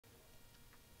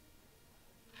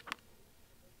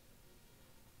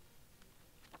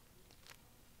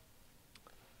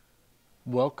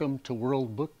Welcome to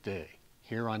World Book Day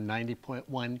here on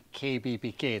 90.1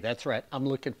 KBPK. That's right, I'm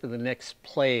looking for the next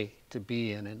play to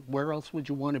be in. And where else would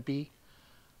you want to be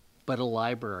but a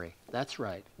library? That's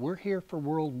right, we're here for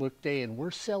World Book Day and we're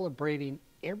celebrating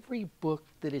every book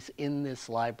that is in this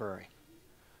library.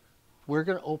 We're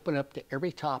going to open up to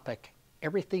every topic,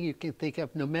 everything you can think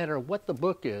of, no matter what the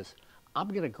book is. I'm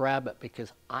going to grab it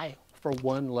because I, for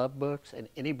one, love books, and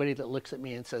anybody that looks at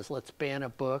me and says, let's ban a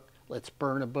book, let's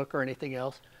burn a book or anything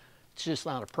else, it's just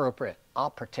not appropriate. I'll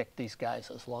protect these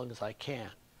guys as long as I can.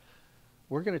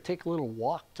 We're going to take a little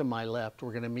walk to my left.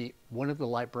 We're going to meet one of the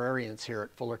librarians here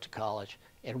at Fullerton College,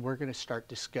 and we're going to start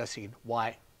discussing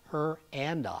why her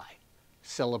and I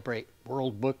celebrate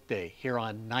World Book Day here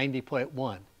on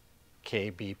 90.1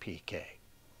 KBPK.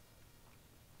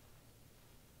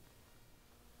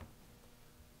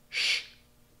 Shh.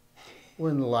 We're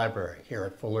in the library here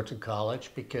at Fullerton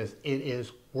College because it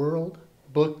is World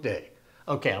Book Day.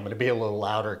 Okay, I'm going to be a little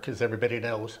louder because everybody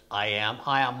knows I am.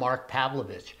 Hi, I'm Mark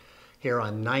Pavlovich here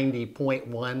on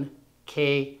 90.1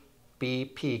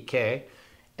 KBPK.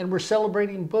 And we're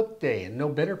celebrating Book Day, and no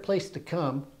better place to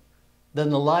come than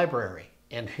the library.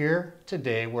 And here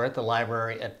today, we're at the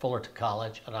library at Fullerton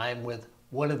College, and I am with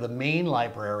one of the main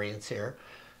librarians here.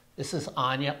 This is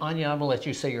Anya. Anya, I'm going to let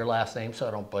you say your last name so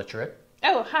I don't butcher it.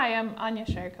 Oh, hi, I'm Anya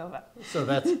Shyrokova. So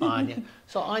that's Anya.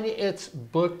 So Anya, it's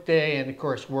Book Day, and of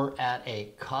course we're at a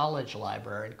college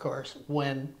library. Of course,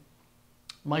 when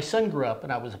my son grew up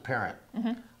and I was a parent,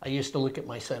 I used to look at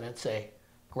my son and say,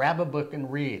 grab a book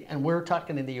and read. And we were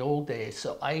talking in the old days,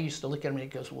 so I used to look at him and he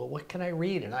goes, well, what can I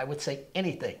read? And I would say,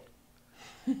 anything.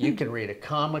 You can read a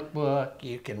comic book,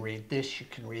 you can read this, you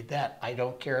can read that. I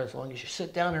don't care as long as you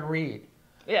sit down and read.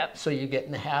 Yeah. So you get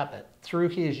in the habit. Through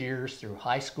his years, through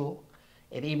high school,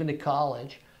 and even to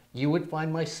college, you would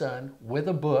find my son with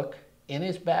a book in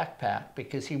his backpack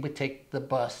because he would take the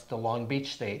bus to Long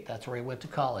Beach State, that's where he went to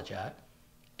college at,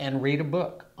 and read a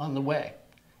book on the way.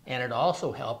 And it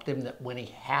also helped him that when he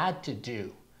had to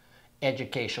do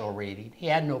educational reading, he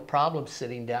had no problem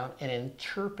sitting down and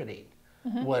interpreting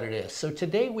what it is. So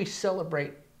today we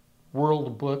celebrate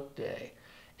World Book Day.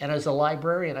 And as a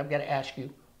librarian, I've got to ask you,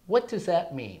 what does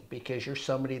that mean? Because you're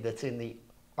somebody that's in the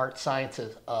art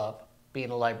sciences of being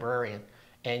a librarian,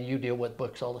 and you deal with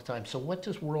books all the time. So what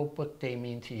does World Book Day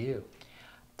mean to you?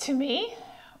 To me,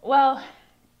 well,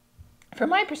 from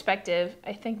my perspective,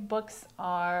 I think books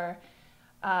are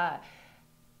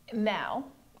now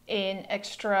an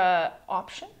extra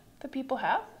option that people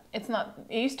have. It's not,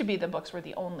 it used to be the books were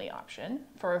the only option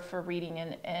for reading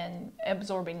and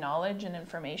absorbing knowledge and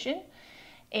information.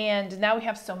 And now we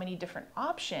have so many different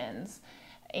options.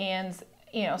 And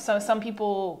you know, so some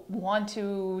people want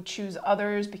to choose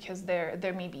others because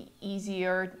they're maybe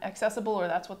easier accessible or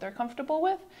that's what they're comfortable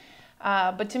with.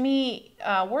 But to me,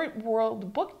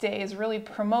 World Book Day is really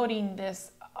promoting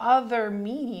this other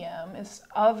medium, this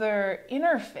other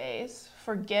interface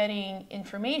for getting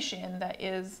information that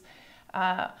is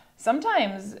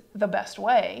sometimes the best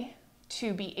way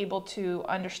to be able to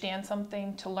understand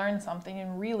something, to learn something,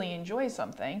 and really enjoy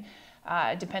something.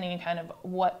 Depending on kind of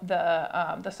what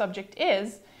the subject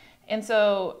is. And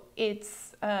so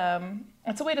it's a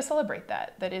way to celebrate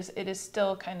that. It is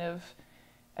still kind of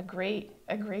a great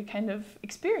kind of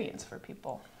experience for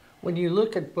people. When you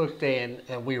look at Book Day,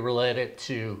 and we relate it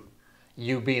to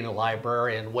you being a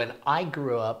librarian, when I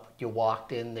grew up, you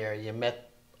walked in there, you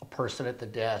met a person at the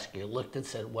desk, you looked and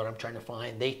said, what I'm trying to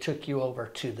find. They took you over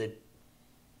to the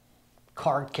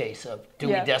card case of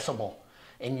Dewey Decimal.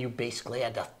 And you basically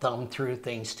had to thumb through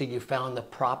things till you found the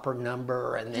proper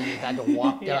number, and then you had to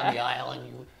walk down the aisle,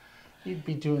 and you'd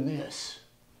be doing this.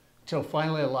 Till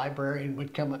finally a librarian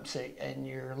would come up and say, and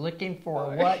you're looking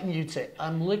for what? And you'd say,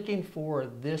 I'm looking for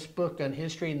this book on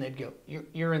history, and they'd go,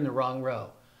 you're in the wrong row.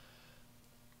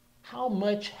 How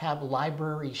much have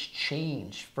libraries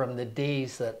changed from the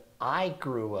days that I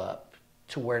grew up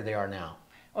to where they are now?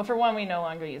 Well, for one, we no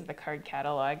longer use the card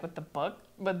catalog with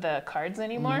the cards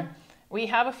anymore. We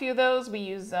have a few of those. We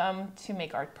use them to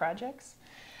make art projects.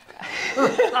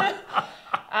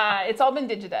 It's all been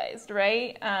digitized,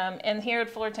 right? And here at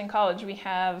Fullerton College, we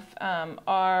have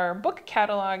our book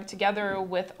catalog together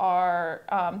with our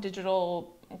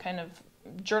digital kind of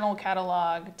journal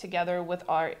catalog together with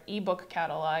our ebook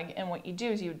catalog. And what you do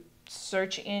is you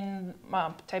search in,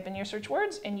 type in your search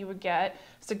words, and you would get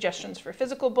suggestions for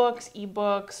physical books,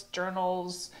 ebooks,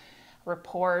 journals,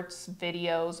 reports,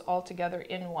 videos, all together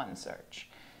in one search.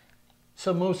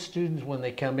 So most students, when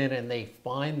they come in and they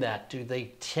find that, do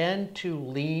they tend to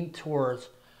lean towards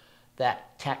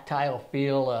that tactile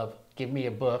feel of give me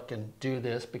a book and do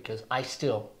this, because I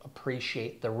still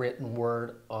appreciate the written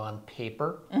word on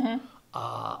paper.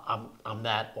 I'm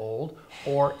that old.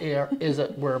 Or is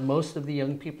it where most of the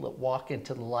young people that walk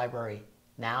into the library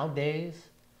nowadays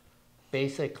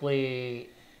basically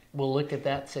will look at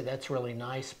that and say, that's really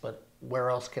nice, but where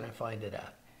else can I find it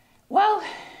at? Well,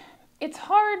 it's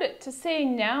hard to say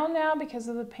now because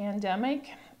of the pandemic.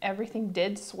 Everything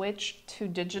did switch to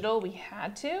digital. We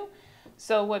had to.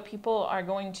 So what people are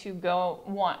going to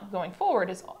want going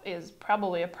forward is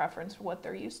probably a preference for what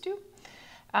they're used to.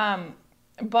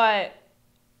 But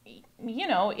you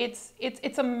know, it's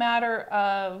a matter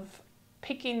of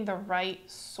picking the right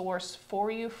source for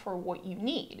you for what you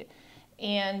need.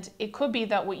 And it could be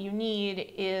that what you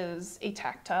need is a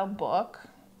tactile book,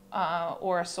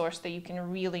 or a source that you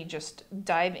can really just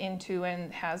dive into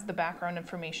and has the background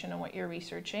information on what you're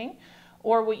researching.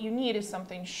 Or what you need is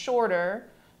something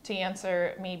shorter to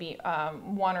answer maybe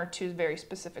one or two very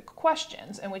specific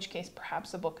questions, in which case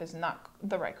perhaps the book is not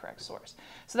the right correct source.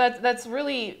 So that's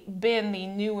really been the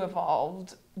new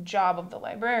evolved job of the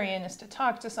librarian, is to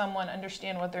talk to someone,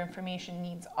 understand what their information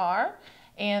needs are,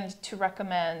 and to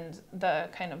recommend the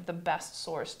kind of the best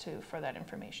source for that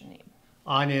information need.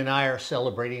 Anya and I are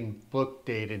celebrating Book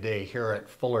Day today here at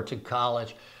Fullerton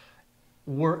College.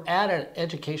 We're at an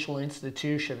educational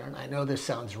institution, and I know this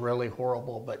sounds really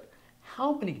horrible, but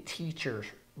how many teachers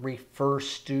refer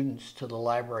students to the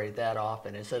library that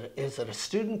often? Is it a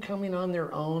student coming on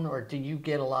their own, or do you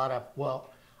get a lot of,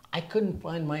 well, I couldn't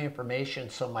find my information,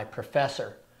 so my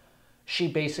professor, she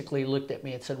basically looked at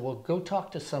me and said, well, go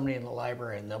talk to somebody in the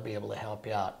library and they'll be able to help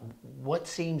you out. What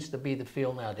seems to be the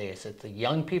feel nowadays? Is it the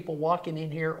young people walking in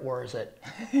here, or is it,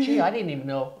 gee, I didn't even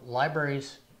know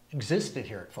libraries existed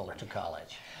here at Fullerton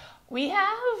College? We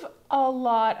have a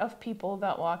lot of people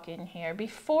that walk in here.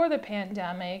 Before the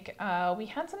pandemic, we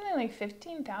had something like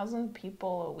 15,000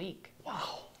 people a week.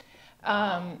 Wow.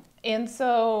 And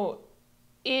so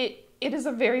it is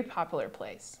a very popular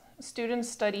place. Students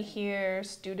study here.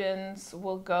 Students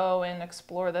will go and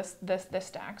explore the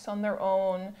stacks on their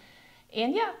own.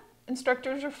 And yeah,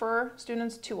 instructors refer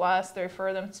students to us. They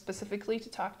refer them specifically to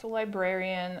talk to a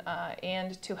librarian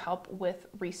and to help with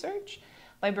research.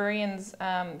 Librarians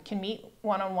can meet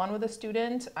one-on-one with a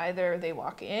student. Either they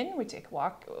walk in, we take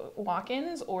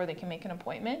walk-ins, or they can make an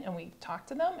appointment and we talk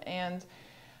to them. And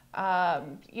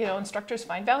you know, instructors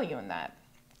find value in that.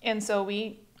 And so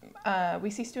we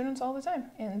see students all the time.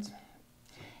 And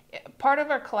part of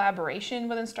our collaboration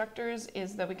with instructors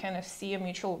is that we kind of see a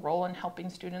mutual role in helping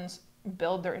students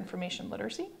build their information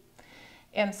literacy.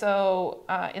 And so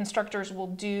instructors will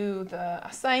do the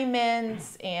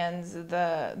assignments and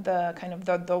the kind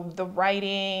of the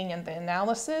writing and the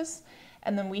analysis,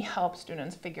 and then we help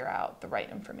students figure out the right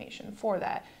information for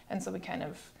that. And so we kind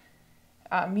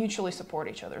of mutually support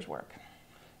each other's work.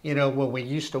 You know, when we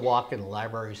used to walk in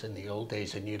libraries in the old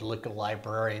days, and you'd look at a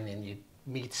librarian and you'd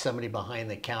meet somebody behind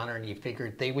the counter and you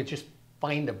figured they would just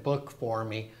find a book for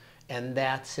me and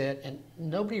that's it. And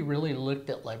nobody really looked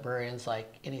at librarians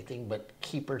like anything but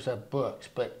keepers of books.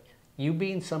 But you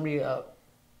being somebody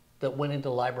that went into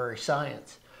library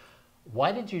science,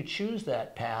 why did you choose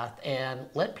that path? And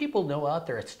let people know out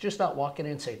there, it's just not walking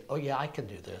in and saying, oh yeah, I can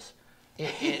do this.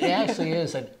 It actually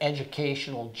is an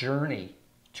educational journey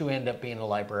to end up being a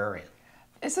librarian.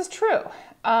 This is true.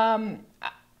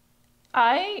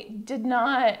 I did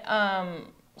not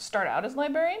start out as a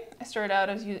librarian. I started out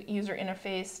as user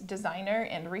interface designer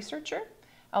and researcher.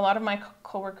 A lot of my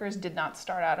coworkers did not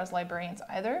start out as librarians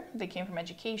either. They came from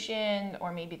education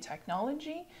or maybe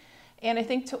technology. And I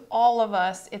think to all of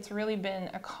us, it's really been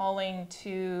a calling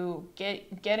to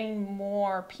getting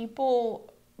more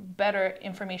people better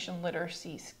information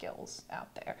literacy skills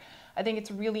out there. I think it's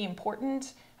really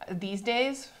important these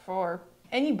days for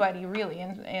anybody really,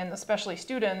 and especially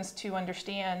students, to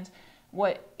understand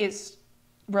what is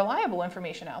reliable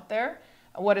information out there,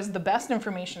 what is the best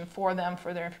information for them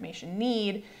for their information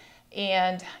need,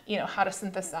 and you know how to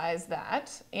synthesize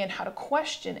that and how to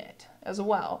question it as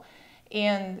well.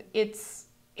 And it's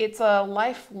a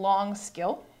lifelong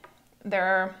skill. There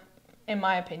are, in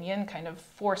my opinion, kind of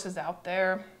forces out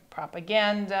there,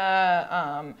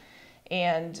 propaganda,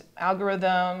 and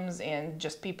algorithms, and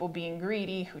just people being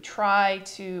greedy who try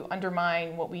to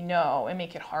undermine what we know and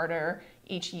make it harder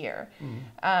each year.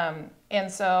 Mm-hmm.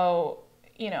 And so,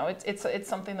 you know, it's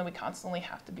something that we constantly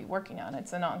have to be working on.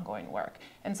 It's an ongoing work.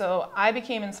 And so I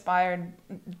became inspired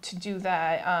to do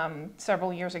that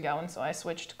several years ago, and so I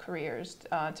switched careers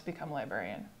to become a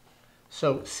librarian.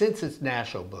 So since it's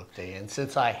National Book Day, and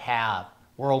since I have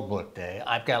World Book Day,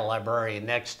 I've got a librarian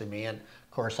next to me, and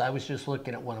of course I was just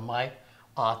looking at one of my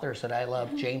authors that I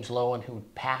love. James Lowen, who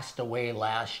passed away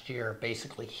last year,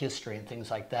 basically history and things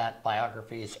like that.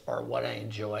 Biographies are what I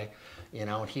enjoy. You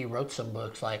know, he wrote some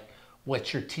books like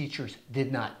What Your Teachers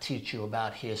Did Not Teach You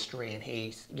About History, and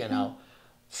he's, you know,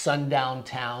 sundown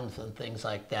towns and things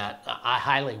like that. I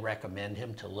highly recommend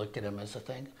him to look at him as a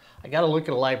thing. I got to look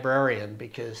at a librarian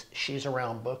because she's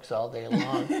around books all day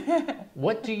long.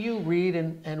 What do you read,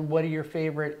 and what are your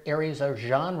favorite areas of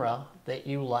genre that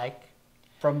you like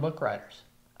from book writers?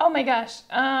 Oh my gosh.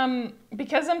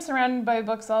 Because I'm surrounded by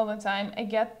books all the time, I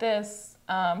get this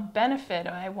benefit.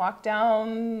 I walk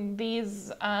down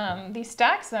these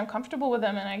stacks and I'm comfortable with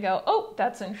them and I go, oh,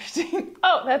 that's interesting.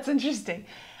 Oh, that's interesting.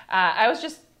 I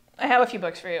have a few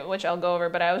books for you, which I'll go over,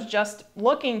 but I was just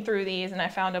looking through these and I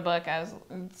found a book as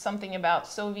something about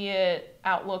Soviet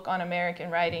outlook on American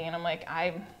writing, and I'm like,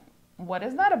 what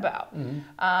is that about?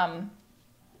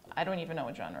 I don't even know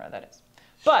what genre that is.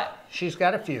 But she's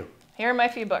got a few. Here are my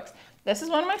few books. This is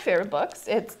one of my favorite books.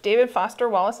 It's David Foster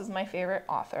Wallace is my favorite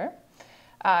author.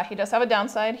 He does have a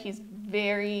downside. He's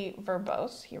very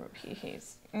verbose.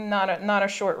 He's not a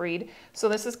short read. So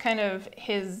this is kind of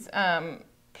his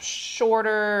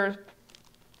shorter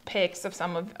picks of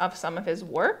some of his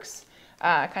works,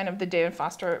 kind of the David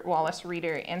Foster Wallace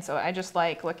reader. And so I just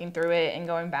like looking through it and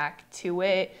going back to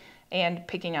it and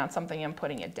picking out something and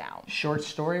putting it down. Short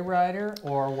story writer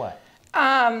or what?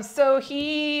 So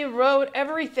he wrote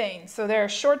everything. So there are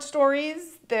short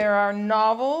stories, there are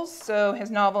novels. So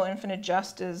his novel Infinite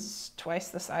Jest is twice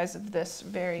the size of this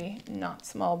very not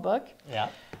small book. Yeah.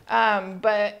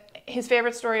 But his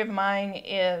favorite story of mine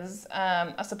is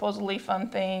a supposedly fun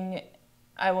thing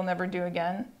I will never do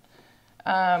again,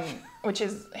 which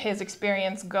is his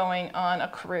experience going on a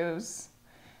cruise.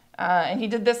 And he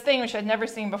did this thing which I'd never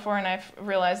seen before, and I've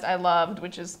realized I loved,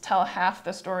 which is tell half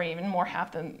the story, even more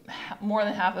than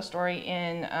half the story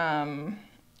in a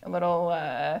little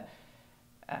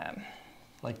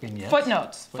like vignettes?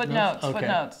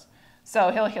 Footnotes. So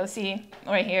he'll see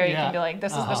right here. You can be like,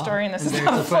 this is the story, and this is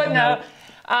the footnote.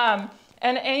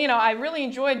 And you know, I really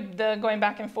enjoyed the going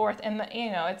back and forth, and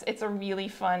you know, it's a really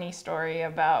funny story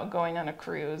about going on a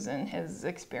cruise and his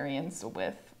experience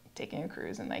with taking a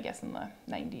cruise, and I guess in the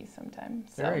 90s sometime.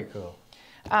 So, very cool.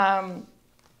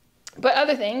 But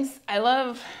other things, I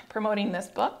love promoting this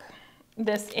book.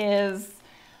 This is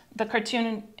the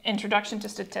cartoon Introduction to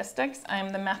Statistics. I'm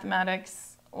the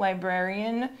mathematics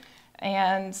librarian,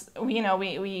 and you know,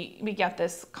 we get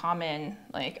this common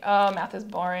like, oh, math is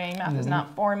boring, math is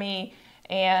not for me.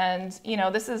 And you know,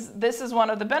 this is one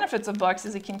of the benefits of books,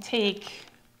 is it can take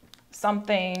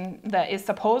something that is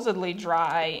supposedly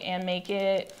dry and make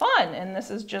it fun. And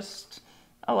this is just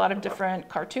a lot of different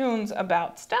cartoons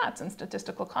about stats and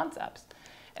statistical concepts.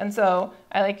 And so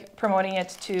I like promoting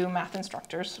it to math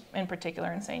instructors in particular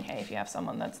and saying, hey, if you have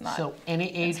someone that's not So any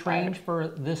age inspired. Range for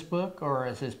this book, or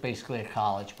is this basically a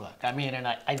college book? I mean, and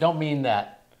I don't mean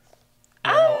that,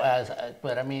 you know,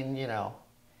 but I mean, you know,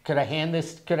 could I hand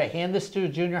this to a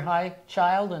junior high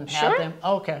child and have them?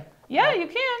 Oh, okay. Yeah, you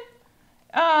can.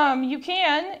 You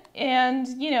can, and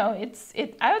you know,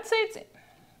 I would say it's,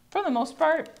 for the most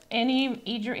part, any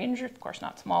age or injury, of course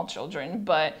not small children,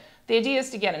 but the idea is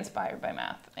to get inspired by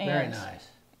math. And very nice.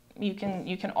 You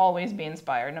can always be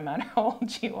inspired no matter how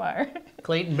old you are.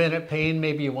 Clayton Bennett Payne,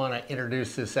 maybe you want to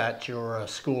introduce this at your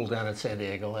school down in San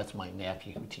Diego. That's my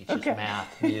nephew who teaches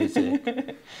math,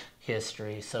 music,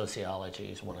 history, sociology.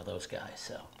 He's one of those guys,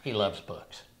 so he loves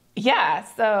books. Yeah,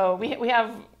 so we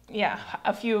have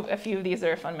a few of these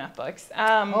are fun math books.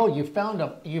 Oh, you found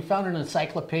an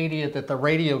encyclopedia that the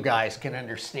radio guys can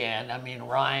understand. I mean,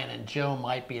 Ryan and Joe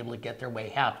might be able to get their way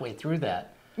halfway through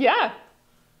that. Yeah.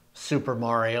 Super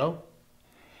Mario.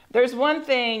 There's one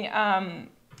thing,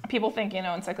 people think, you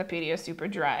know, encyclopedia is super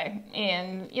dry,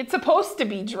 and it's supposed to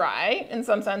be dry in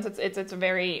some sense. It's a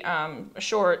very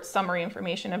short summary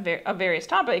information of various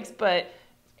topics, but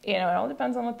you know, it all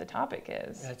depends on what the topic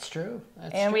is. That's true.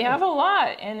 And we have a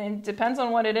lot, and it depends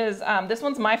on what it is. This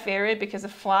one's my favorite because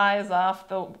it flies off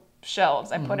the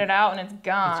shelves. I put it out and it's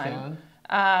gone.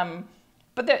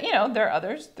 But there, you know, there are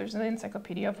others. There's an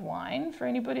encyclopedia of wine for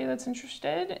anybody that's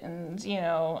interested, and you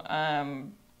know,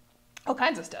 all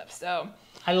kinds of stuff. So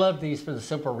I love these for the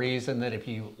simple reason that if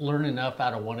you learn enough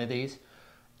out of one of these,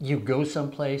 you go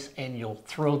someplace and you'll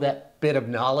throw that bit of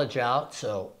knowledge out.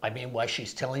 So, I mean, why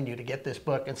she's telling you to get this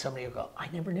book, and somebody will go, I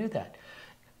never knew that.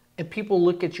 And people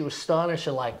look at you astonished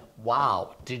and like,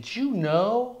 wow, did you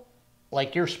know?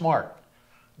 Like, you're smart.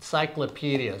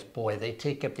 Encyclopedias, boy, they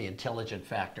take up the intelligent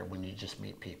factor when you just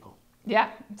meet people.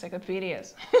 Yeah,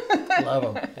 encyclopedias.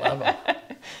 Love them, love them.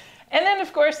 And then,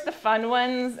 of course, the fun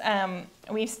ones.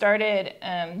 We started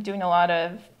doing a lot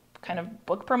of kind of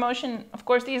book promotion. Of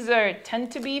course, these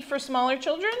tend to be for smaller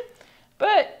children,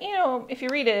 but you know, if you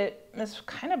read it, it's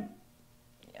kind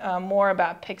of more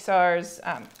about Pixar's.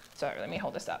 Sorry, let me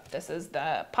hold this up. This is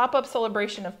the pop-up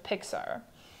celebration of Pixar,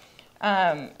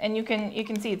 and you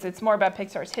can see it's more about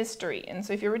Pixar's history. And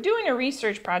so, if you were doing a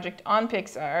research project on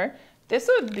Pixar, this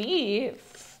would be,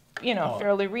 you know,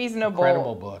 fairly reasonable,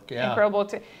 incredible book, yeah, incredible.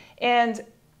 And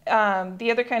the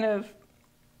other kind of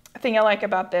thing I like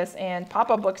about this and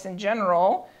pop-up books in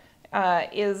general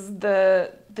is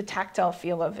the tactile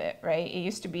feel of it, right? It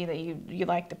used to be that you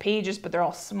like the pages, but they're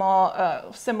all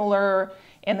small, similar,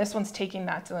 and this one's taking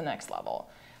that to the next level.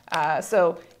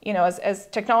 So, you know, as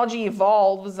technology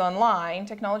evolves online,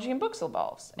 technology in books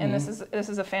evolves, and this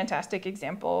is a fantastic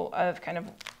example of kind of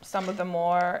some of the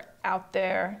more out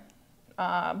there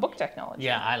book technology.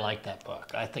 Yeah, I like that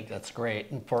book. I think that's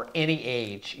great. And for any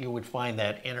age, you would find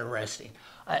that interesting.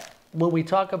 When we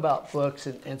talk about books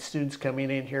and students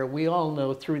coming in here, we all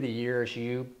know through the years,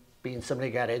 you being somebody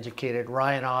who got educated,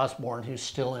 Ryan Osborne, who's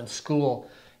still in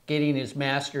school, getting his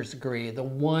master's degree, the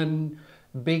one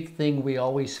big thing we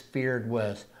always feared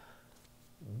was,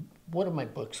 what are my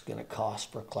books going to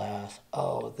cost for class?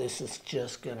 Oh, this is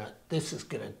going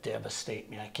to devastate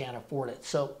me. I can't afford it.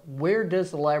 So where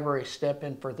does the library step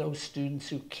in for those students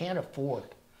who can't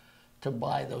afford to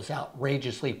buy those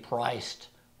outrageously priced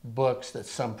books that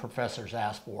some professors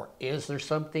ask for? Is there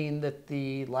something that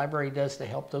the library does to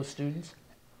help those students?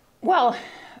 Well,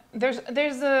 there's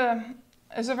a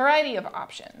variety of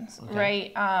options,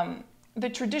 okay, right? The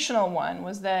traditional one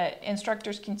was that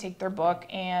instructors can take their book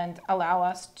and allow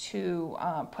us to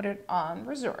put it on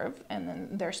reserve, and then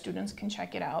their students can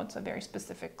check it out. It's a very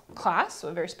specific class, so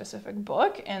a very specific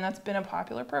book, and that's been a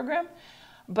popular program.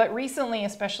 But recently,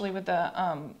 especially with the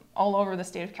all over the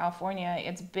state of California,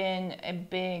 it's been a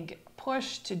big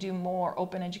push to do more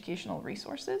open educational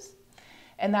resources.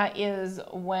 And that is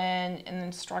when an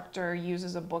instructor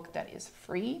uses a book that is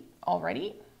free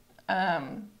already,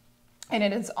 and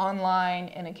it is online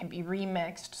and it can be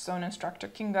remixed. So an instructor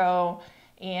can go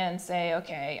and say,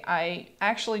 okay, I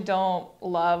actually don't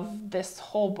love this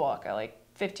whole book. I like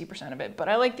 50% of it, but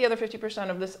I like the other 50%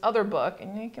 of this other book,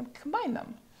 and you can combine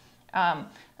them.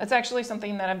 That's actually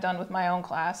something that I've done with my own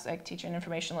class. I teach an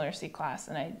information literacy class,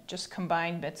 and I just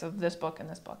combine bits of this book and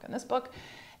this book and this book,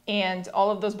 and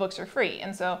all of those books are free.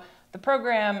 And so the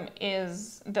program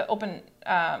is, the Open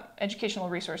Educational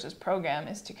Resources program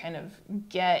is to kind of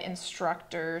get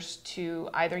instructors to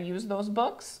either use those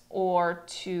books or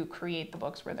to create the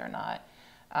books where they're not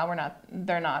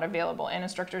available, and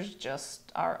instructors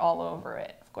just are all over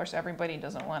it. Of course, everybody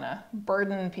doesn't want to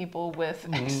burden people with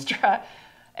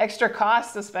extra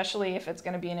costs, especially if it's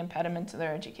going to be an impediment to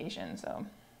their education. So,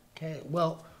 okay,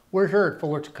 well, we're here at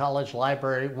Fullerton College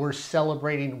Library. We're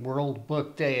celebrating World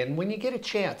Book Day, and when you get a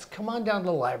chance, come on down to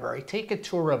the library, take a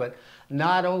tour of it.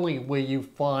 Not only will you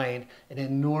find an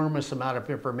enormous amount of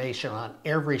information on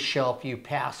every shelf you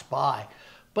pass by,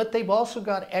 but they've also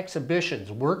got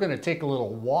exhibitions. We're going to take a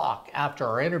little walk after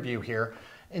our interview here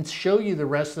and show you the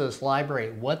rest of this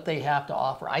library, what they have to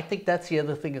offer. I think that's the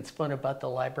other thing that's fun about the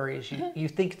library is you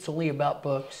think it's only about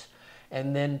books,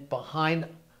 and then behind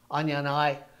Anya and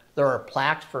I, there are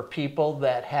plaques for people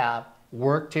that have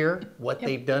worked here, what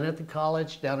they've done at the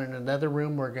college. Down in another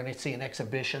room, we're going to see an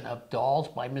exhibition of dolls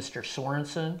by Mr.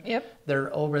 Sorensen.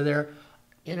 They're over there.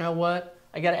 You know what?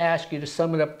 I got to ask you to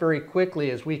sum it up very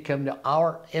quickly as we come to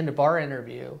our end of our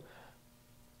interview.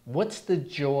 What's the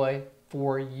joy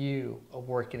for you of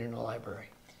working in a library?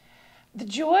 The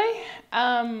joy,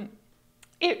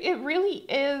 it really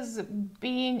is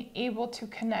being able to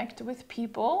connect with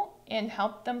people and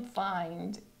help them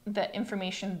find the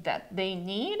information that they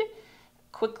need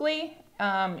quickly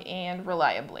and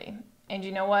reliably. And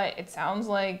you know what? It sounds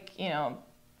like, you know,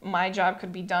 my job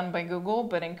could be done by Google,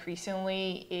 but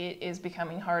increasingly it is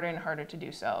becoming harder and harder to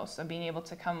do so. So being able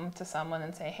to come to someone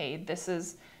and say, hey,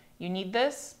 you need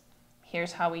this,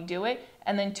 here's how we do it,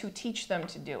 and then to teach them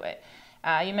to do it.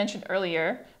 You mentioned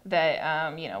earlier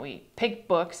that you know, we pick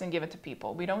books and give it to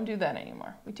people. We don't do that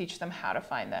anymore. We teach them how to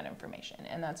find that information,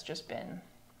 and that's just been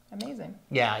amazing.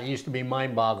 Yeah, it used to be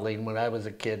mind-boggling when I was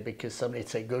a kid because somebody'd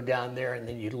say, go down there, and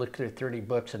then you'd look through 30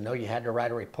 books and know you had to write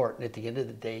a report, and at the end of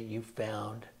the day, you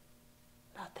found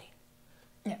nothing.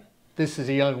 Yeah. This is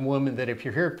a young woman that if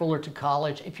you're here at Fullerton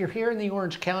College, if you're here in the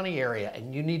Orange County area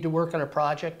and you need to work on a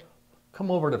project,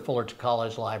 come over to Fullerton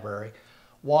College Library,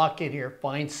 walk in here,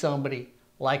 find somebody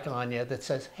like Anya that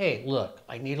says, hey, look,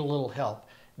 I need a little help.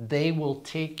 They will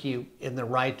take you in the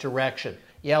right direction.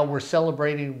 Yeah, we're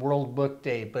celebrating World Book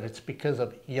Day, but it's because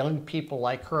of young people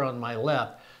like her on my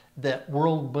left that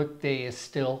World Book Day is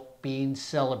still being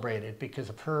celebrated because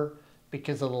of her,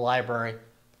 because of the library,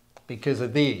 because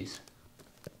of these.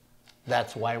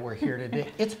 That's why we're here today.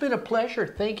 It's been a pleasure.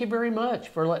 Thank you very much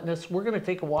for letting us. We're going to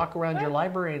take a walk around your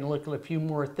library and look at a few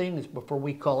more things before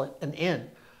we call it an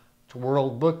end to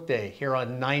World Book Day here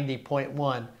on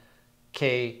 90.1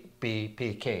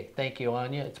 KBPK. Thank you,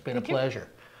 Anya. It's been a pleasure.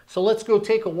 So let's go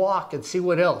take a walk and see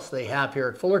what else they have here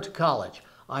at Fullerton College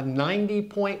on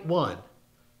 90.1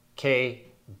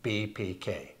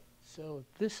 KBPK. So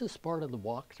this is part of the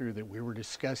walkthrough that we were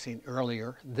discussing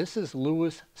earlier. This is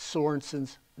Louis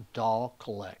Sorensen's doll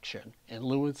collection. And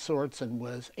Louis Sorensen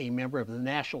was a member of the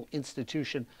National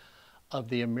Institution of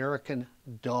the American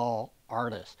Doll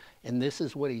Artists. And this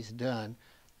is what he's done.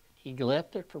 He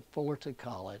left it for Fullerton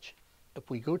College. If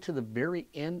we go to the very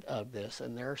end of this,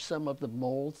 and there are some of the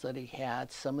molds that he had,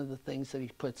 some of the things that he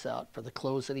puts out for the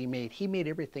clothes that he made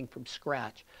everything from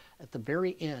scratch. At the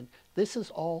very end, this is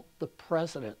all the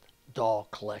president doll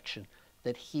collection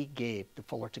that he gave to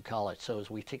Fullerton College. So as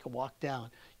we take a walk down,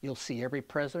 you'll see every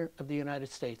president of the United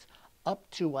States up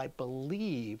to, I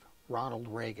believe, Ronald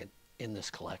Reagan in this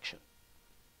collection.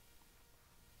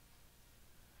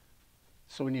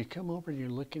 So when you come over and you're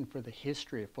looking for the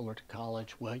history of Fullerton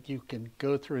College, well, you can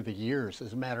go through the years.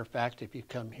 As a matter of fact, if you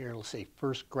come here, let's say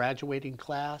first graduating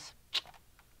class,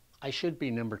 I should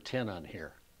be number 10 on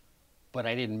here, but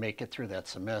I didn't make it through that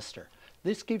semester.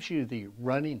 This gives you the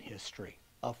running history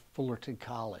of Fullerton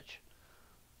College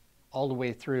all the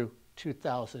way through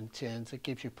 2010s. It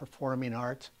gives you performing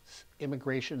arts,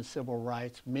 immigration and civil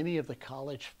rights, many of the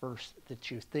college firsts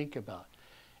that you think about.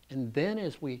 And then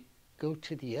as we go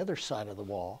to the other side of the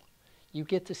wall, you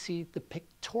get to see the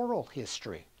pictorial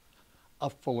history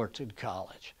of Fullerton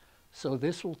College. So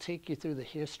this will take you through the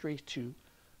history to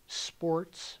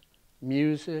sports,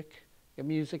 music, get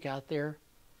music out there,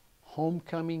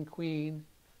 homecoming queen.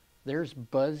 There's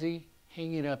Buzzy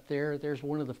hanging up there. There's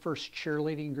one of the first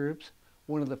cheerleading groups,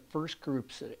 one of the first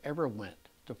groups that ever went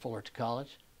to Fullerton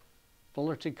College.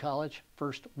 Fullerton College,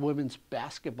 first women's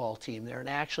basketball team there. And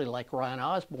actually, like Ryan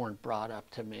Osborne brought up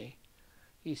to me,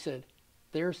 he said,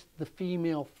 there's the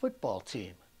female football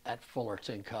team at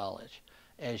Fullerton College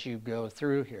as you go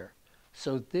through here.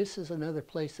 So this is another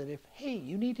place that if, hey,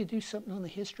 you need to do something on the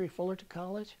history of Fullerton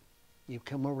College, you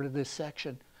come over to this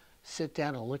section, sit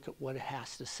down and look at what it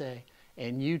has to say.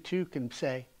 And you too can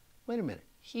say, wait a minute,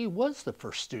 he was the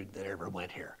first student that ever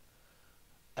went here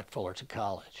at Fullerton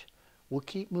College. We'll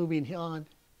keep moving on,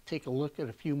 take a look at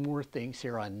a few more things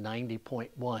here on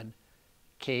 90.1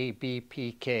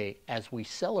 KBPK as we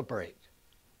celebrate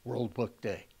World Book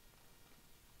Day.